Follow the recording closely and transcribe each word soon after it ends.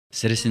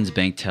Citizens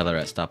Bank teller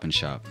at Stop and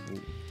Shop.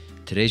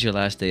 Today's your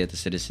last day at the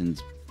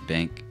Citizens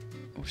Bank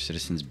or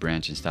Citizens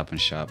Branch and Stop and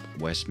Shop,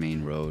 West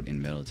Main Road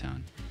in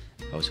Middletown.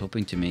 I was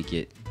hoping to make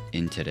it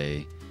in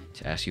today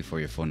to ask you for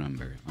your phone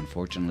number.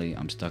 Unfortunately,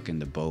 I'm stuck in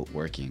the boat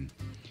working.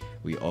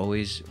 We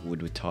always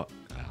would talk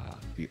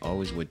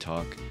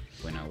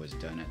when I was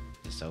done at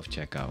the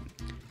self-checkout.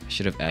 I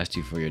should have asked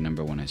you for your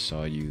number when I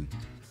saw you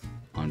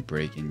on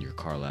break in your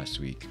car last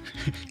week.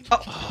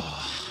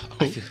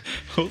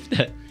 Hope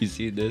that you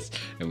see this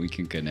and we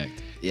can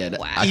connect. Yeah,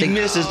 wow. I think he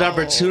missed his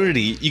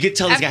opportunity. You could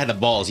tell this guy had the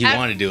balls. He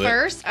wanted to do it. At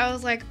first, I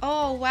was like,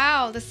 oh,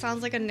 wow, this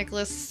sounds like a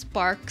Nicholas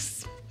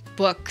Sparks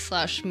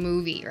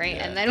book/movie, right?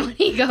 Yeah. And then when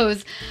he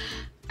goes,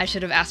 I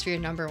should have asked for your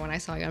number when I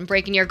saw you on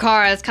break in your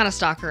car. That's kind of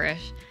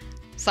stalkerish.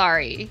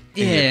 Sorry.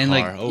 Yeah, and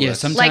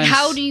sometimes like,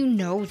 how do you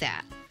know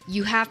that?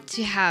 You have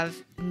to have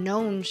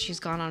known she's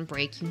gone on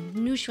break. You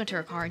knew she went to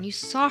her car and you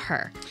saw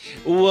her.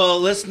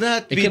 Well, let's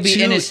not It be could be too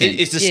innocent.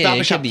 It's the Yeah, Stop it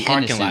and Shop could be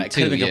parking lot. It innocent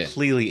could have been too, yeah.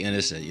 completely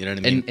innocent. You know what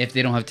I mean? And if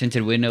they don't have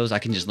tinted windows, I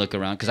can just look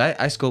around because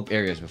I scope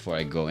areas before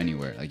I go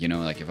anywhere. Like, you know,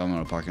 like if I'm on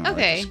a parking lot, I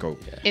Okay. just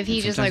scope. If he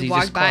And just sometimes like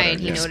walked by caught her, and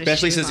he yeah. noticed,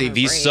 especially she was since on if a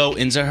he's break. so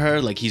into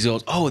her, like he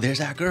goes, "Oh, there's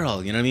that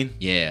girl." You know what I mean?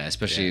 Yeah,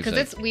 especially if Because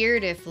like, it's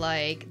weird if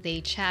like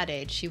they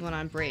chatted, she went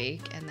on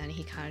break, and then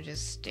he kind of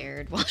just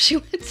stared while she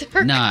went to her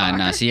car.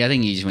 Nah. See, I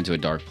think he just went to a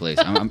dark place.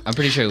 I'm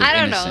pretty sure it was I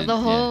don't innocent. know the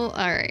yeah. whole.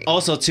 All right.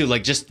 Also, too,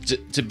 like just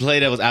to play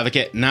devil's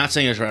advocate, not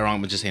saying it's right or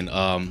wrong, but just saying,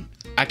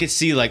 I could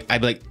see like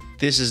I'd be like,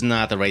 this is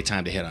not the right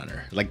time to hit on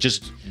her. Like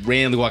just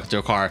randomly walk into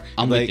her car.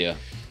 I'm like, with you.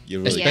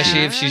 You're really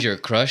Especially Yeah. if she's your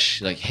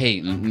crush, like, hey,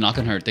 knock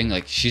on her thing.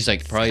 Like, she's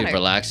like probably kinda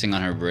relaxing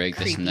on her break,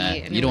 this and that.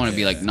 Creepy, and You it don't want to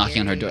was be like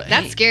knocking on her door. scary.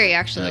 That's Hey, scary,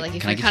 actually. Like, Like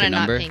if can I you're get kind your of not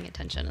number? paying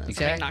attention, and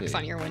somebody knocks Exactly.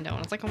 on your window,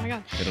 and it's like, oh my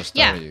god. It'll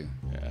startle Yeah. you.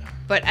 Yeah.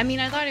 But I mean,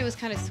 I thought it was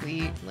kind of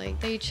sweet. Like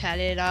they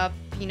chatted up,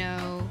 you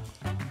know,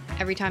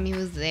 every time he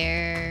was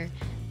there.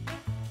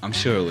 I'm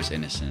sure it was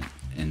innocent,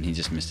 and he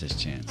just missed his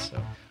chance.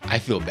 So I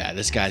feel bad.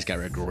 This guy's got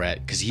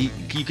regret because you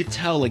could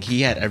tell like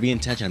he had every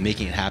intention of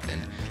making it happen.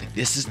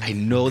 Like I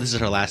know this is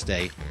her last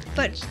day.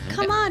 But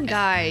come on,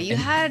 guy, you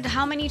had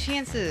how many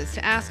chances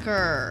to ask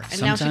her,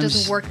 and now she Sometimes-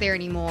 doesn't work there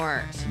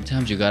anymore.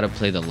 sometimes you gotta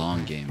play the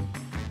long game,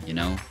 you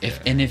know. If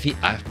I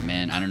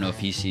don't know if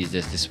he sees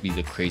this. This would be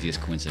the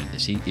craziest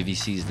coincidence. If he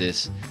sees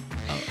this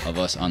of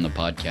us on the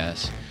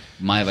podcast,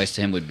 my advice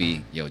to him would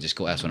be, yo, just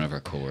go ask one of our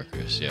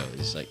coworkers. Yo,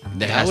 it's like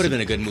That would have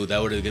been a good move.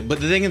 That would have been good. But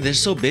the thing is, they're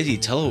so busy,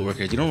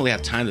 teleworkers. You don't really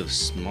have time to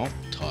small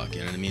talk. You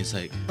know what I mean? It's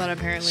like But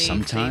apparently,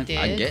 Sometimes they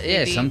I did, get, yeah.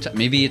 maybe. Sometimes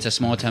maybe it's a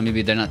small town.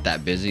 Maybe they're not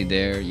that busy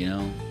there. You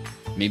know,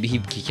 maybe he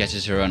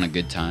catches her on a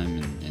good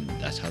time, and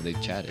that's how they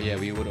chatted. yeah,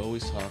 we would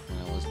always talk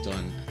when I was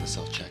done at the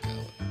self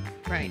checkout.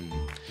 Right.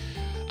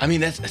 I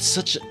mean, it's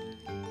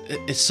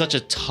such a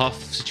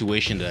tough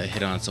situation to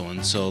hit on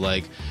someone. So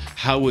like,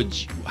 how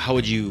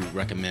would you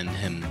recommend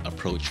him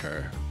approach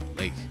her?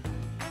 Like,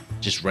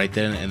 just right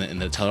there in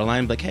the teller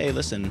line, like, hey,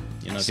 listen,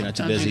 you know, if you're not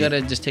too Sometimes busy. you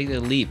gotta just take the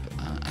leap.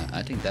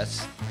 I think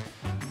that's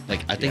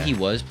like I think he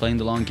was playing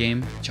the long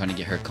game, trying to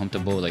get her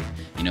comfortable. Like,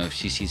 you know, if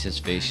she sees his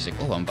face, she's like,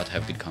 oh, I'm about to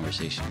have a good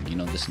conversation. You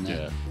know, this and that.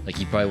 Yeah. Like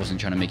he probably wasn't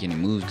trying to make any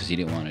moves because he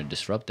didn't want to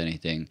disrupt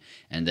anything.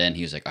 And then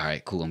he was like, all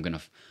right, cool. I'm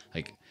gonna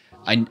like.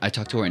 I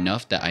talked to her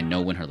enough that I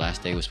know when her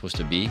last day was supposed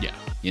to be. Yeah.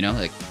 You know,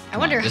 like I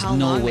wonder there's how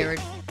no long way- they were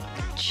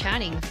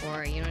chatting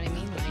for. You know what I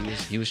mean? Like,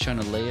 He was trying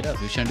to lay it up.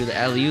 He was trying to do the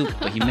alley oop,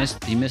 but he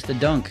missed the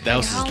dunk. That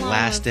was How his long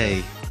last was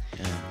day.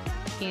 Yeah.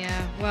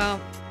 yeah.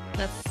 Well,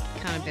 that's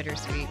kind of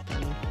bittersweet.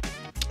 Then.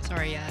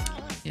 Sorry, yeah.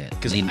 Yeah,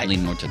 'Cause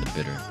lean more to the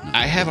bitter. not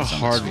I have a something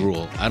hard sweet.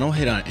 rule. I don't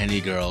hit on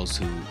any girls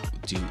who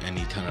do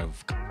any kind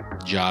of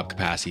job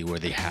capacity where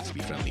they have to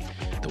be friendly.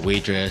 The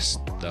waitress,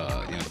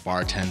 the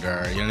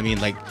bartender, you know what I mean?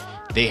 Like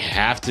they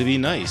have to be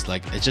nice.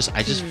 Like I just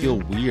feel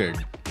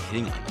weird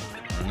hitting on them.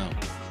 I don't know.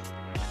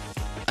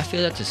 I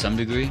feel that to some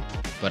degree,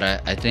 but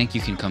I think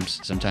you can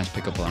sometimes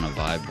pick up on a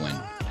vibe when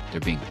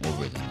they're being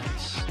overly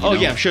nice. You Oh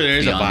know, yeah, I'm sure there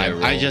is a beyond their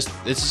vibe. role.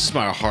 It's just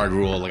my hard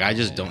rule. Like I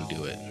just don't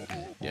do it.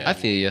 Yeah. I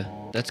feel you.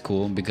 That's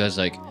cool because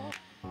like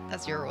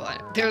That's your rule.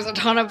 There's a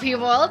ton of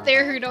people out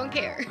there who don't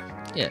care.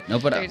 yeah, no,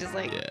 but They're just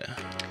like, yeah.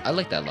 I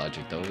like that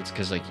logic though. It's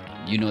because like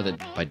you know that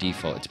by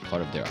default it's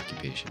part of their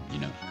occupation. You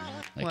know,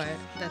 like what?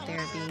 That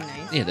they're being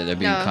nice? yeah, that they're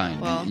being No,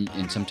 kind, well-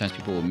 and sometimes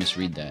people will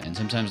misread that, and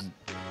sometimes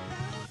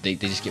they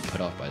just get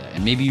put off by that.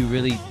 And maybe you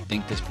really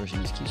think this person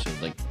is cute, so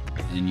like,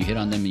 and you hit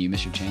on them and you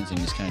miss your chance, and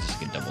it's kind of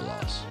just like a double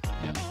loss.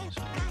 You know.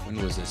 So,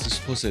 When was this? This was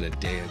posted a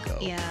day ago.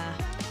 Yeah.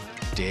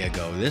 Day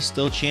ago. There's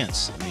still a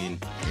chance. I mean,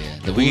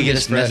 yeah, if we could get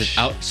is this message fresh.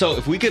 out. So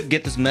if we could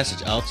get this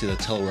message out to the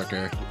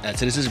teleworker at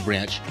Citizens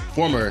Branch,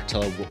 former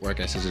teleworker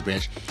at Citizens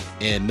Branch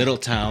in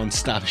Middletown,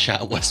 Stop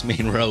Shop, West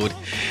Main Road.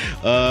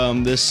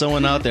 There's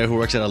someone out there who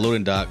works at a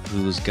loading dock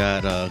who's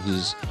got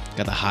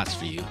the hots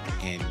for you,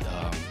 and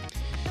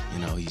you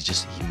know he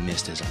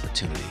missed his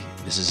opportunity.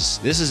 This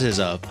is his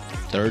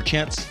third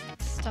chance.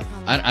 Stuff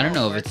on the I don't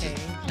know if it's. working.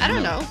 you I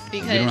don't know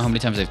because we don't know how many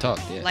times they've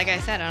talked. Yeah. like I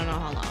said, I don't know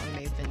how long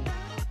they've been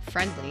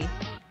friendly.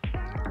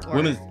 Or-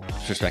 Women's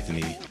perspective,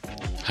 maybe.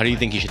 How do you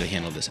think he should have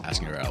handled this,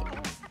 asking her out?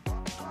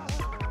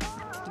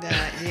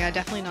 that Yeah,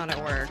 definitely not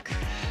at work.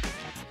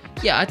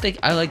 Yeah, I think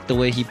I like the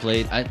way he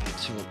played.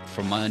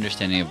 From my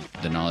understanding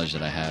of the knowledge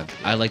that I have,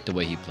 I like the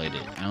way he played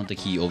it. I don't think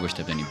he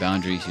overstepped any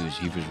boundaries. He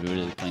was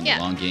really playing the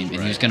long game, and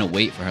he was gonna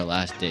wait for her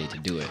last day to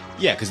do it.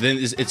 Yeah, because then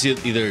it's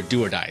either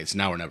do or die. It's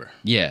now or never.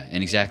 Yeah,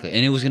 and exactly,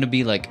 and it was gonna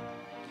be like,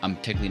 I'm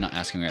technically not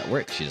asking her at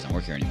work. She doesn't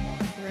work here anymore.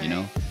 You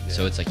know,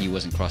 so it's like he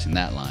wasn't crossing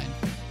that line.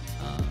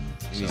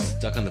 He's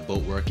stuck on the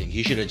boat working.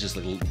 He should have just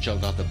like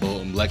jumped off the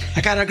boat and be like,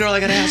 I got a girl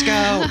I gotta ask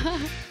out.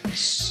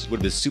 Would have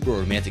been a super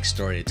romantic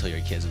story to tell your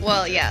kids.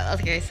 Well, yeah,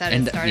 like I said,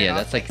 And it started yeah, off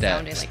that's like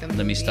that. like a Let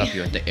me movie. stop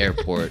you at the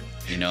airport.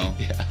 You know,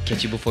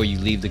 catch you before you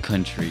leave the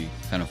country,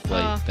 kind of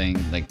flight thing.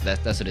 Like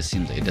that's what it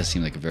seems like. It does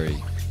seem like a very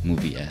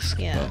movie-esque.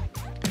 Yeah.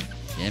 But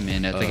yeah,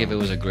 man. I think if it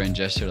was a grand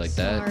gesture like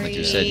that, like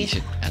you said,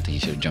 I think he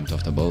should have jumped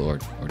off the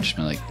boat or just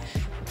been like,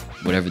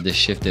 whatever this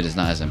shift did is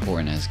not as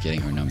important as getting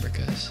her number,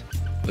 because.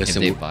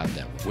 Listen, if they vibe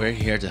that way. We're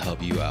here to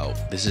help you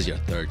out. This is your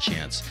third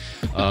chance.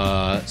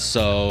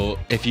 So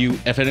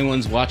if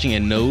anyone's watching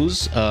and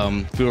knows,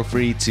 feel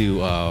free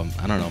to I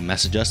don't know,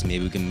 message us.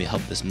 Maybe we can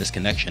help this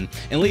misconnection.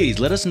 And ladies,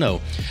 let us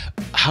know.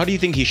 How do you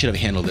think he should have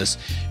handled this?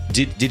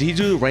 Did he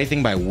do the right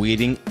thing by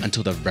waiting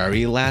until the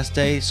very last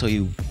day so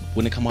he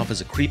wouldn't come off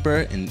as a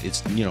creeper and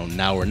it's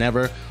now or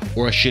never,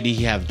 or should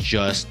he have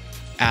just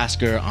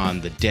asked her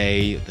on the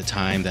day, the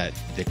time that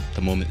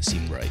the moment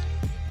seemed right?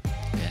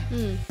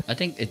 Yeah. I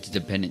think it's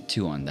dependent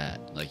too on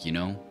that. Like,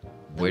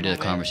 where the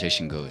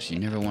conversation goes. You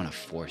never want to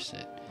force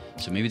it.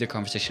 So maybe the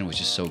conversation was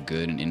just so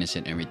good and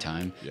innocent every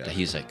time that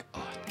he's like,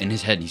 oh, in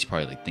his head, he's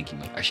probably like thinking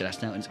like, I should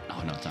ask now. And it's like,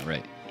 oh, no, it's not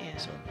right. Yeah.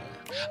 So,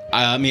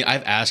 I mean,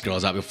 I've asked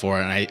girls out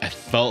before and I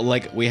felt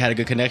like we had a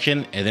good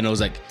connection. And then it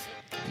was like,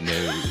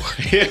 no.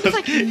 Did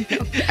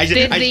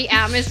the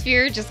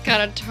atmosphere just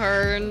kind of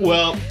turn?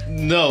 Well,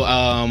 no.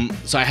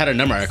 So I had her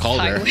number. I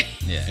called her.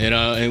 Yeah.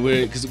 And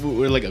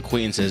we're like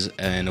acquaintances,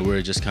 and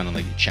we're just kind of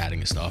like chatting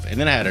and stuff. And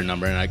then I had her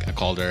number, and I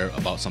called her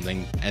about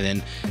something,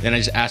 and then I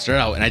just asked her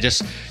out, and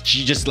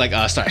she just like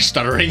started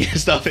stuttering and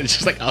stuff, and it's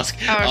just like I was.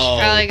 She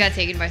probably got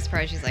taken by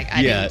surprise. She's like,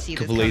 I didn't see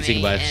this completely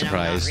taken by and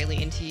surprise. I'm not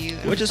really into you.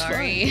 Which I'm is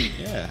sorry. fine.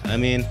 Yeah, I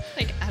mean.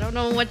 Like, I don't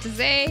know what to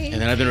say.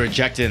 And then I've been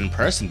rejected in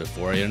person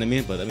before, you know what I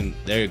mean? But I mean,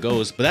 there it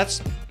goes.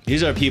 But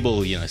these are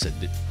people, I said,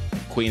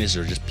 acquaintances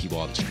are just people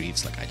on the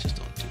streets. Like, I just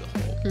don't do the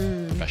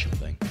whole professional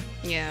thing.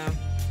 Yeah.